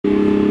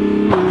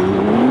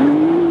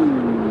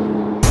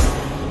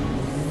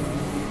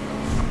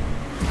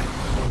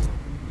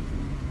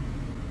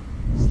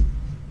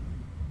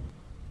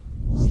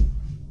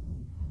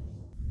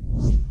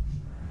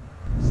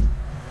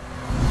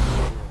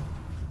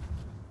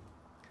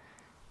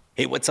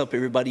Hey, what's up,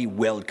 everybody?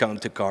 Welcome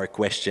to Car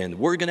Question.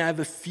 We're gonna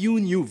have a few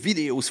new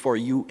videos for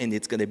you, and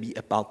it's gonna be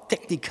about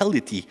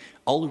technicality,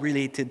 all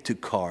related to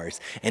cars.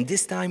 And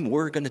this time,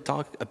 we're gonna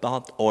talk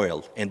about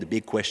oil, and the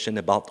big question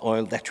about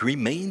oil that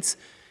remains: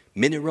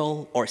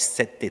 mineral or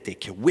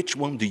synthetic? Which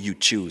one do you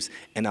choose?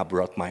 And I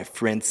brought my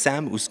friend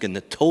Sam, who's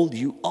gonna tell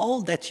you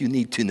all that you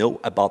need to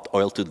know about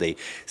oil today.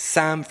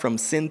 Sam from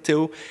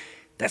Sinto.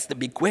 That's the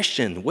big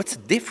question. What's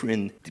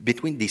different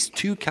between these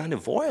two kind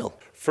of oil?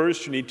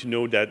 First, you need to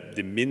know that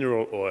the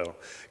mineral oil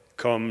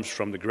comes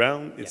from the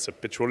ground. It's a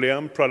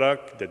petroleum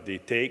product that they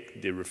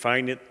take, they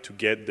refine it to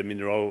get the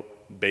mineral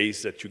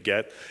base that you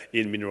get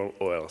in mineral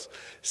oils.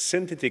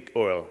 Synthetic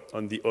oil,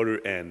 on the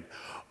other end,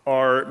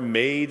 are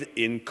made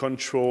in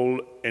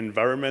controlled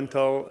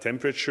environmental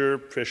temperature,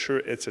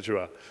 pressure,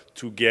 etc.,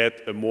 to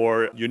get a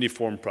more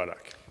uniform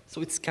product. So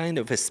it's kind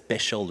of a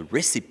special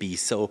recipe.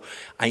 So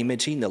I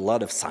imagine a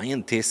lot of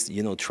scientists,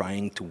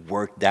 trying to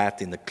work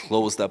that in a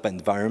closed-up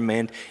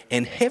environment,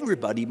 and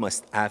everybody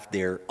must have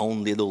their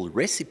own little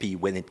recipe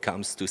when it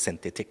comes to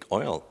synthetic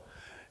oil.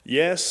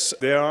 Yes,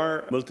 there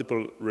are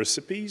multiple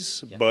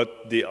recipes,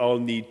 but they all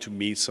need to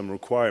meet some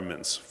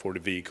requirements for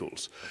the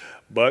vehicles.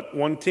 But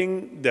one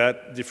thing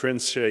that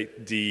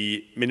differentiates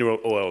the mineral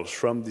oils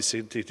from the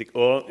synthetic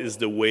oil is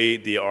the way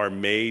they are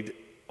made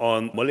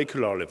on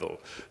molecular level.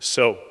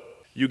 So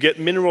you get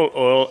mineral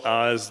oil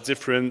as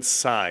different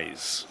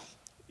size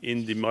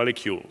in the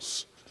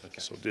molecules. Okay.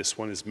 So this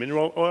one is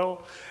mineral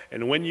oil.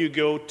 And when you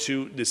go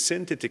to the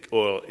synthetic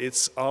oil,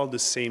 it's all the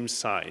same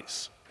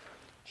size.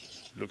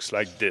 Looks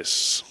like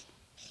this.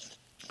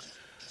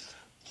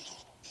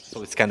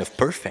 So it's kind of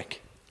perfect.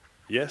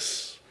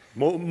 Yes,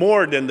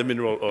 more than the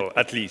mineral oil,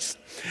 at least.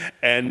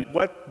 And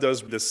what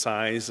does the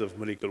size of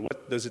molecule,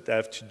 what does it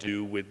have to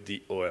do with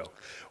the oil?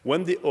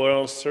 When the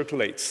oil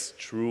circulates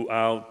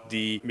throughout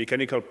the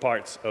mechanical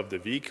parts of the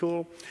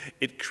vehicle,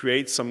 it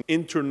creates some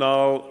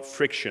internal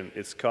friction.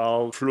 It's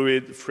called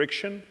fluid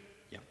friction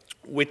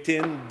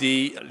within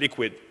the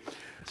liquid.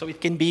 So it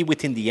can be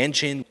within the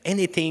engine,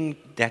 anything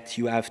that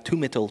you have two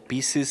metal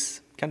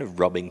pieces kind of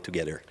rubbing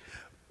together.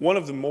 One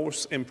of the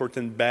most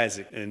important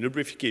basic in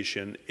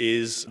lubrication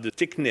is the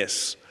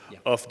thickness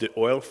of the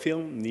oil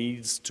film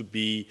needs to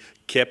be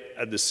kept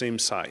at the same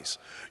size.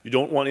 You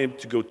don't want it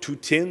to go too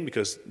thin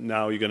because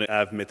now you're going to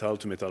have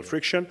metal-to-metal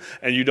friction,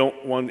 and you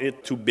don't want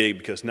it too big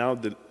because now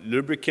the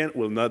lubricant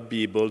will not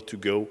be able to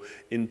go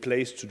in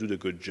place to do the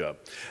good job.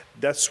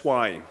 That's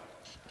why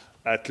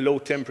at low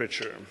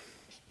temperature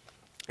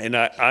and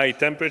at high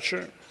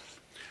temperature,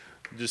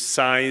 the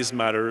size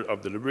matter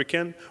of the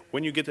lubricant.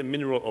 When you get a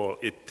mineral oil,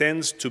 it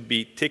tends to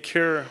be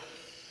thicker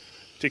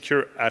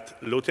at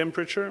low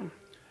temperature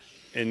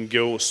and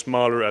go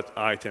smaller at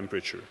high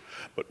temperature.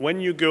 But when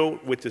you go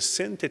with the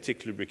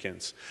synthetic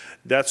lubricants,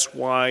 that's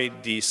why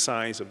the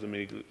size of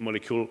the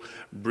molecule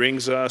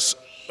brings us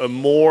a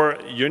more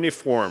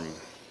uniform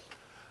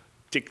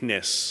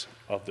thickness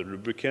of the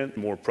lubricant,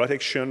 more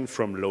protection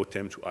from low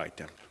temp to high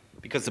temp.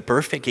 Because the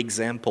perfect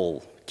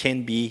example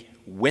can be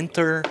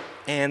winter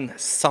and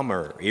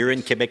summer. Here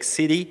in Quebec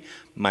City,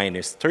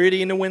 minus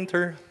 30 in the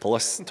winter,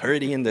 plus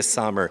 30 in the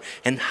summer.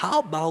 And how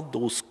about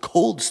those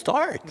cold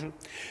starts? Mm-hmm.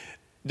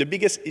 The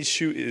biggest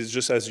issue is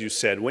just as you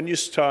said, when you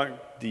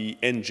start the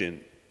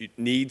engine, it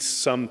needs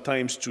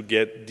sometimes to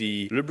get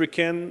the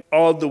lubricant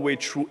all the way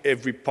through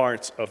every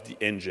part of the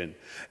engine.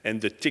 And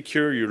the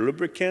thicker your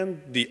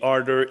lubricant, the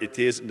harder it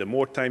is, the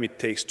more time it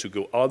takes to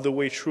go all the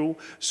way through,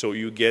 so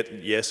you get,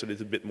 yes, a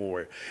little bit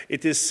more.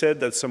 It is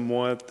said that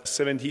somewhat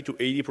 70 to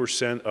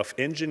 80% of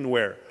engine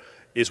wear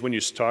is when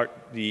you start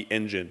the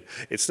engine.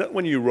 It's not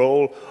when you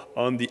roll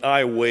on the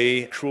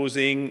highway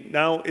cruising.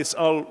 Now it's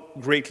all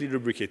greatly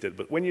lubricated,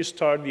 but when you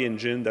start the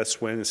engine,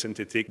 that's when the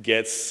synthetic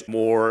gets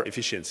more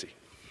efficiency.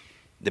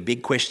 The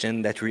big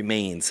question that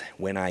remains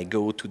when I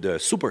go to the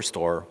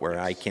superstore, where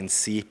I can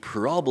see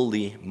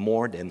probably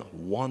more than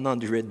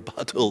 100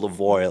 bottles of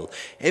oil,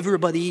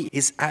 everybody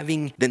is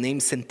having the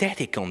name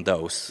synthetic on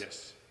those.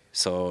 Yes.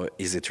 So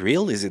is it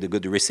real? Is it a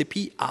good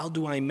recipe? How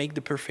do I make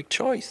the perfect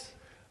choice?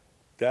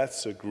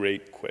 That's a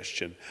great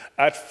question.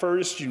 At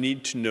first, you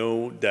need to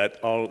know that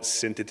all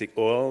synthetic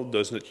oil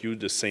does not use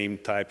the same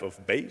type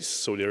of base,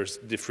 so there's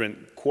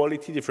different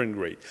quality, different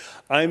grade.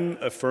 I'm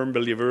a firm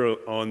believer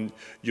on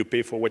you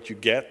pay for what you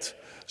get,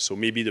 so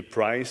maybe the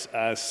price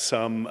has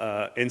some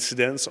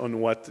incidence on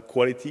what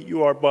quality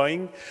you are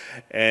buying.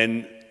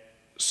 And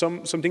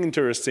something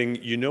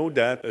interesting, you know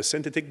that a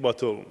synthetic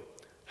bottle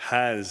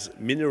has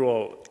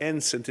mineral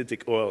and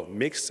synthetic oil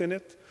mixed in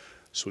it.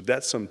 So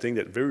that's something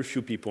that very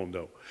few people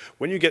know.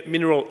 When you get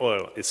mineral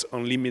oil, it's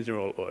only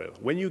mineral oil.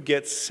 When you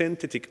get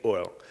synthetic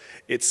oil,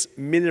 it's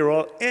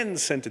mineral and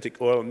synthetic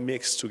oil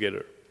mixed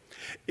together.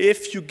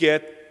 If you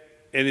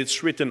get, and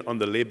it's written on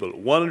the label,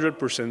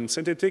 100%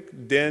 synthetic,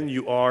 then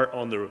you are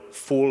on the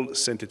full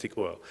synthetic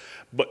oil.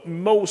 But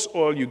most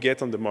oil you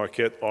get on the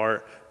market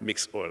are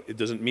mixed oil. It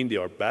doesn't mean they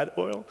are bad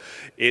oil.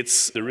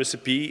 It's the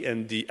recipe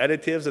and the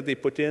additives that they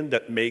put in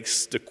that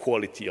makes the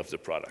quality of the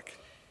product.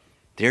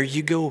 There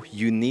you go.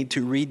 You need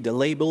to read the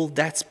label.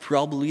 That's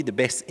probably the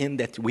best hint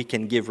that we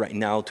can give right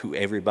now to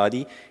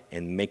everybody,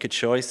 and make a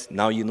choice.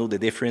 Now you know the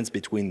difference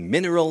between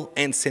mineral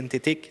and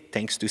synthetic,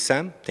 thanks to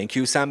Sam. Thank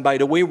you, Sam. By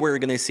the way, we're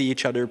going to see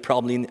each other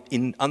probably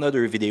in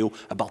another video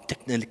about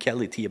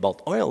technicality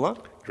about oil, huh?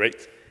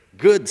 Great.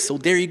 Good. So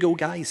there you go,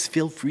 guys.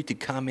 Feel free to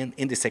comment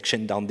in the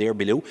section down there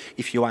below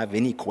if you have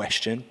any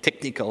question,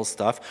 technical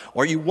stuff,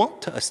 or you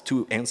want us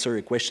to answer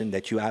a question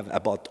that you have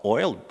about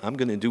oil. I'm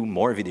going to do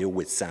more video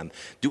with Sam.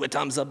 Do a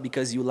thumbs up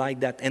because you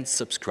like that and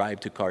subscribe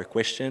to Car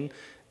Question.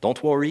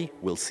 Don't worry,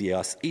 we'll see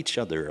us each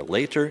other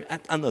later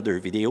at another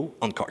video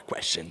on Car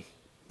Question.